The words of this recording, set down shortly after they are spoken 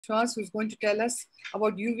Biswas, who's going to tell us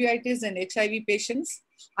about uveitis and HIV patients.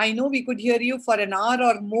 I know we could hear you for an hour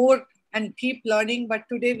or more and keep learning, but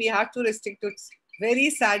today we have to restrict to very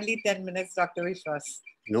sadly 10 minutes, Dr. Biswas.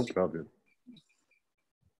 No problem.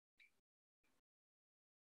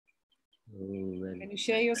 Can you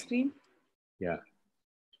share your screen? Yeah.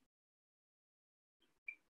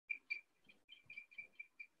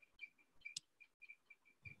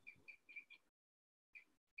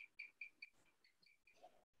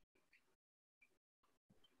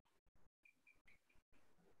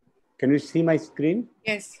 Can you see my screen?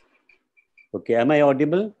 Yes. Okay. Am I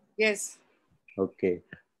audible? Yes. Okay.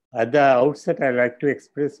 At the outset, I'd like to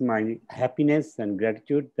express my happiness and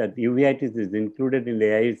gratitude that uveitis is included in the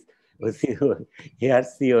AIOS-ARC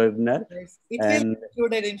webinar. Yes. It will be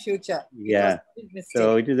included in future. Yeah.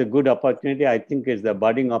 So it is a good opportunity. I think it's the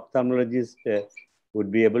budding ophthalmologist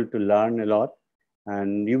would be able to learn a lot.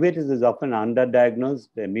 And uveitis is often underdiagnosed,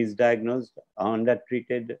 misdiagnosed,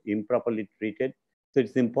 undertreated, improperly treated. So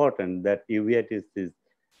it's important that uveitis is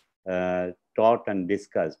taught and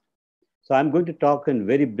discussed. So I'm going to talk in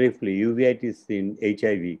very briefly uveitis in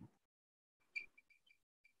HIV.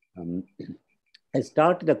 I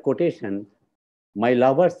start the quotation, "My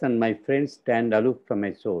lovers and my friends stand aloof from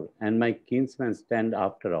my shore, and my kinsmen stand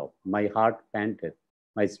after off. My heart panteth,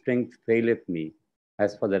 my strength faileth me.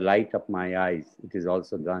 As for the light of my eyes, it is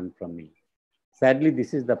also gone from me." Sadly,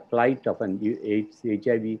 this is the plight of an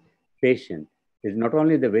HIV patient. It's not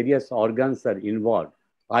only the various organs are involved,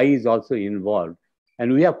 eye is also involved.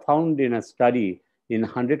 And we have found in a study in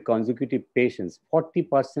 100 consecutive patients,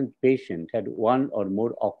 40% patients had one or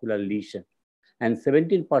more ocular lesion, and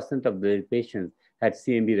 17% of the patients had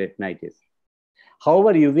CMV retinitis.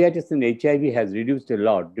 However, uveitis in HIV has reduced a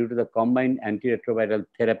lot due to the combined antiretroviral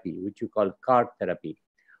therapy, which we call CAR therapy.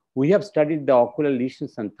 We have studied the ocular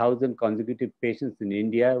lesions on 1,000 consecutive patients in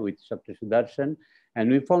India with Dr. Sudarshan, and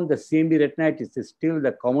we found the CMV retinitis is still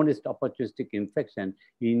the commonest opportunistic infection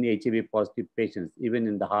in HIV positive patients, even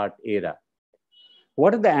in the heart era.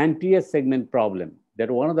 What is the anterior segment problem? That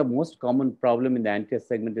one of the most common problem in the anterior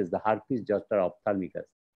segment is the herpes zoster ophthalmicus.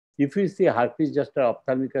 If you see herpes zoster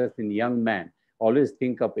ophthalmicus in young man, always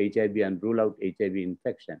think of HIV and rule out HIV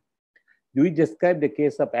infection. We describe the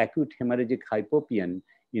case of acute hemorrhagic hypopion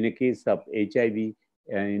in a case of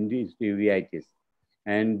HIV-induced uveitis.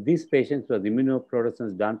 And these patients was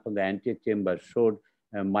immunofluorescence done from the anterior chamber showed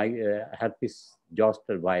herpes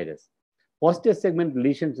zoster virus. Posterior segment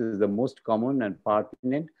lesions is the most common and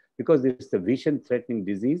pertinent because it's a vision-threatening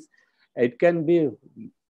disease. It can be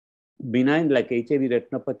benign like HIV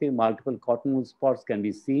retinopathy, multiple cotton spots can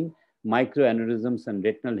be seen, microaneurysms and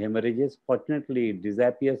retinal hemorrhages. Fortunately, it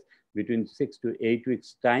disappears between 6 to 8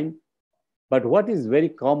 weeks time. But what is very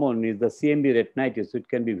common is the CMV retinitis. It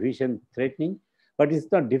can be vision threatening, but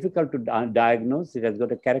it's not difficult to diagnose. It has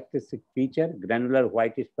got a characteristic feature, granular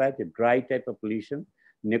whitish patch, a dry type of lesion,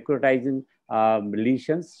 necrotizing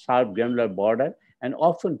lesions, sharp granular border, and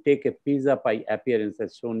often take a pizza pie appearance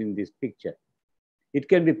as shown in this picture. It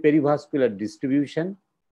can be perivascular distribution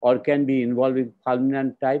or can be involving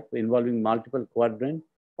fulminant type involving multiple quadrant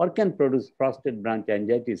or can produce prostate branch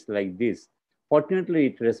angiitis like this. Fortunately,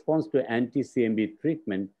 it responds to anti-CMV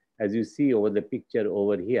treatment as you see over the picture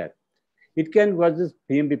over here. It can cause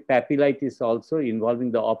CMV papillitis also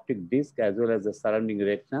involving the optic disc as well as the surrounding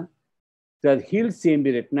retina. The healed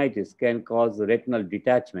CMV retinitis can cause retinal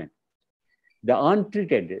detachment. The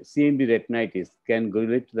untreated CMV retinitis can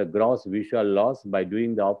relate to the gross visual loss by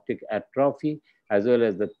doing the optic atrophy as well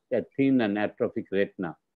as the thin and atrophic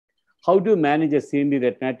retina. How do you manage a CMV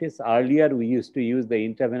retinitis? Earlier, we used to use the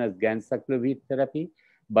intravenous ganciclovir therapy,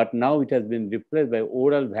 but now it has been replaced by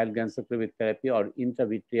oral valganciclovir therapy or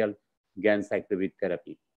intravitreal ganciclovir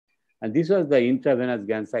therapy. And this was the intravenous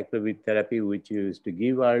ganciclovir therapy which we used to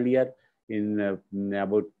give earlier in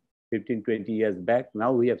about 15, 20 years back.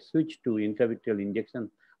 Now we have switched to intravitreal injection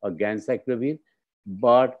of ganciclovir,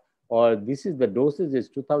 but this is the dosage is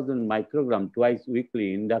 2000 microgram twice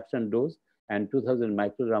weekly induction dose and 2000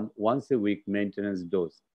 microgram once a week maintenance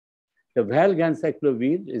dose. The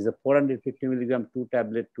valganciclovir is a 450 milligram 2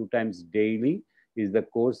 tablet 2 times daily is the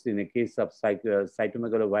course in a case of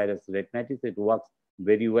cytomegalovirus retinitis. It works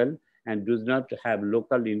very well and does not have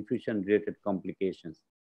local infusion related complications.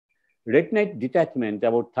 Retinite detachment,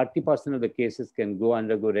 about 30% of the cases can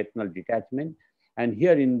undergo retinal detachment. And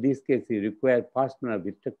here in this case, you require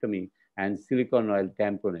pulmonary vitrectomy and silicone oil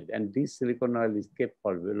tamponade. And this silicone oil is kept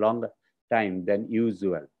for a longer time than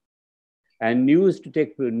usual. And needs to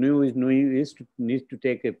take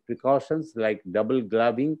precautions like double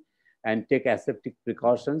gloving and take aseptic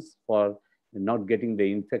precautions for not getting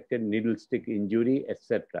the infected, needle stick injury,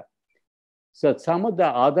 etc. So some of the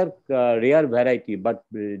other rare variety but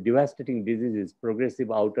devastating disease is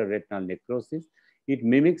progressive outer retinal necrosis. It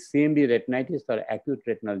mimics CMV retinitis or acute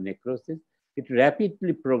retinal necrosis. It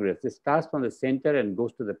rapidly progresses. It starts from the center and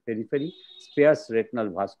goes to the periphery, spares retinal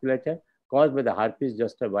vasculature caused by the herpes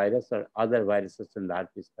zoster virus or other viruses in the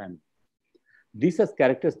herpes family. These are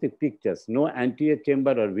characteristic pictures: no anterior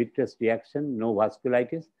chamber or vitreous reaction, no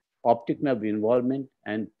vasculitis, optic nerve involvement,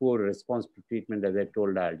 and poor response to treatment, as I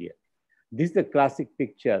told earlier. This is a classic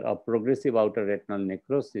picture of progressive outer retinal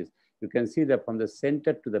necrosis. You can see that from the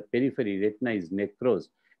center to the periphery, retina is necrosed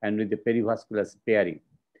and with the perivascular sparing.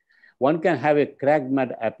 One can have a cracked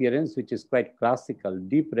mud appearance, which is quite classical,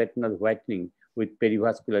 deep retinal whitening with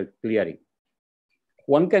perivascular clearing.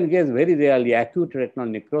 One can guess very rarely acute retinal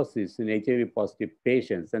necrosis in HIV positive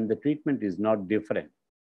patients, and the treatment is not different.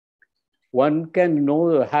 One can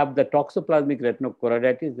have the toxoplasmic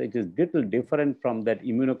retinochoroiditis. It is little different from that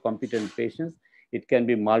immunocompetent patients. It can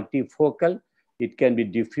be multifocal, it can be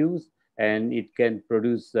diffuse, and it can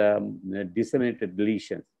produce disseminated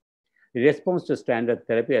lesions. In response to standard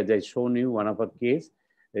therapy, as I shown you one of a case,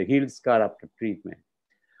 a healed scar after treatment.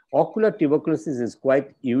 Ocular tuberculosis is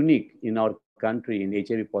quite unique in our country in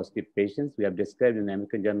HIV positive patients. We have described in the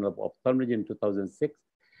American Journal of Ophthalmology in 2006.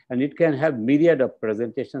 And it can have myriad of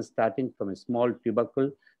presentations starting from a small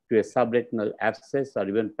tubercle to a subretinal abscess or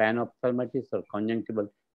even panophthalmitis or conjunctival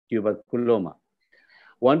tuberculoma.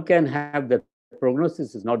 One can have the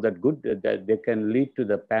prognosis is not that good, that they can lead to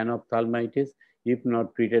the panophthalmitis if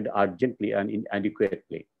not treated urgently and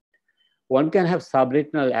inadequately. One can have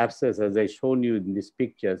subretinal abscess, as I shown you in these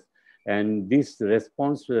pictures, and this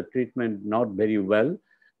responds to the treatment not very well,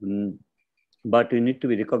 but you need to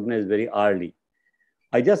be recognized very early.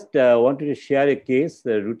 I just wanted to share a case,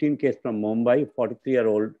 a routine case from Mumbai,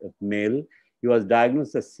 43-year-old male. He was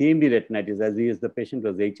diagnosed as CMV retinitis, as he is the patient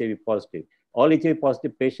was HIV positive. All HIV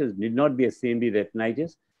positive patients need not be a CMV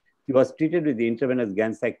retinitis. He was treated with the intravenous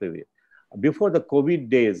ganciclovir. Before the COVID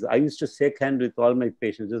days, I used to shake hands with all my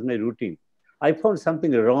patients. This is my routine. I found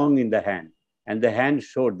something wrong in the hand, and the hand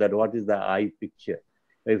showed that what is the eye picture.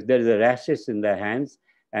 If there is a rashes in the hands,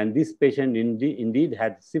 and this patient indeed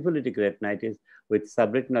had syphilitic retinitis with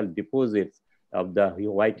subretinal deposits of the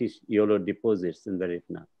whitish yellow deposits in the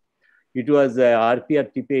retina. It was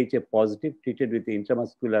RPR TPHA positive, treated with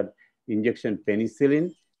intramuscular injection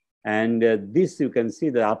penicillin. And this you can see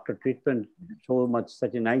that after treatment,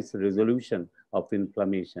 such a nice resolution of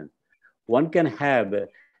inflammation. One can have the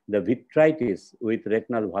vitritis with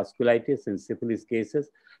retinal vasculitis in syphilis cases.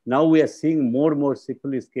 Now we are seeing more and more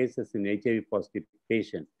syphilis cases in HIV positive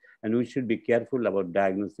patients, and we should be careful about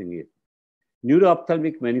diagnosing it.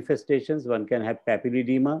 Neuroophthalmic manifestations, one can have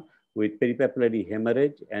papilledema with peripapillary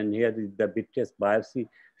hemorrhage, and here is the vitreous biopsy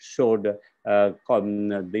showed,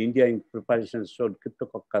 the India in preparation showed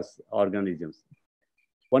Cryptococcus organisms.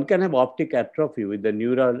 One can have optic atrophy with the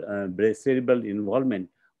neural cerebral involvement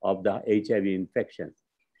of the HIV infections.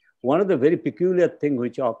 One of the very peculiar things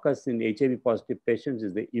which occurs in HIV positive patients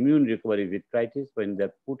is the immune recovery vitritis when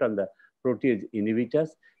they're put on the protease inhibitors.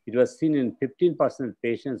 It was seen in 15%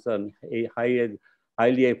 patients on a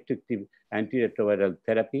highly effective antiretroviral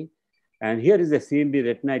therapy. And here is the CMV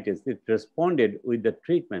retinitis. It responded with the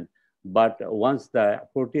treatment, but once the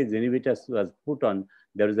protease inhibitors was put on,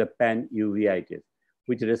 there is a pan-uveitis,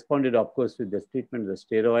 which responded, of course, with the treatment, the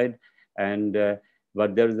steroid, and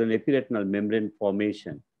but there is an epiretinal membrane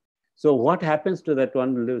formation. So what happens to that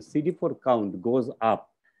one? CD4 count goes up,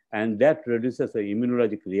 and that reduces the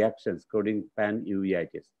immunologic reactions, including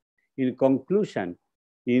pan-uveitis. In conclusion,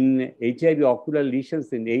 in HIV ocular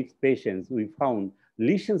lesions in 8 patients, we found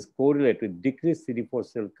lesions correlate with decreased CD4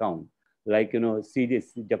 cell count, like,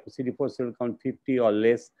 CD4 cell count 50 or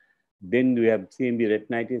less, then we have CMV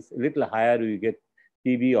retinitis. A little higher, we get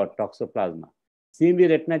TB or toxoplasma. CMV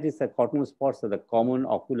retinitis and cotton spots are the common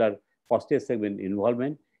ocular posterior segment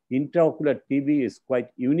involvement. Intraocular TB is quite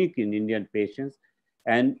unique in Indian patients,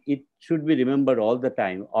 and it should be remembered all the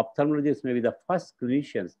time. Ophthalmologists may be the first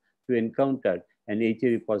clinicians to encounter an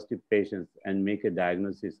HIV positive patient and make a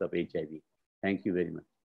diagnosis of HIV. Thank you very much.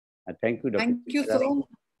 And thank you, Dr. Thank you so much.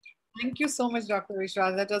 Thank you so much, Dr.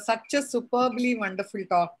 Biswas. That was such a superbly wonderful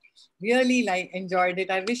talk. Really enjoyed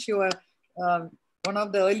it. I wish you were one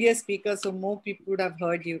of the earlier speakers so more people would have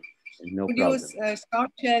heard you. No Could problem. you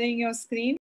start sharing your screen?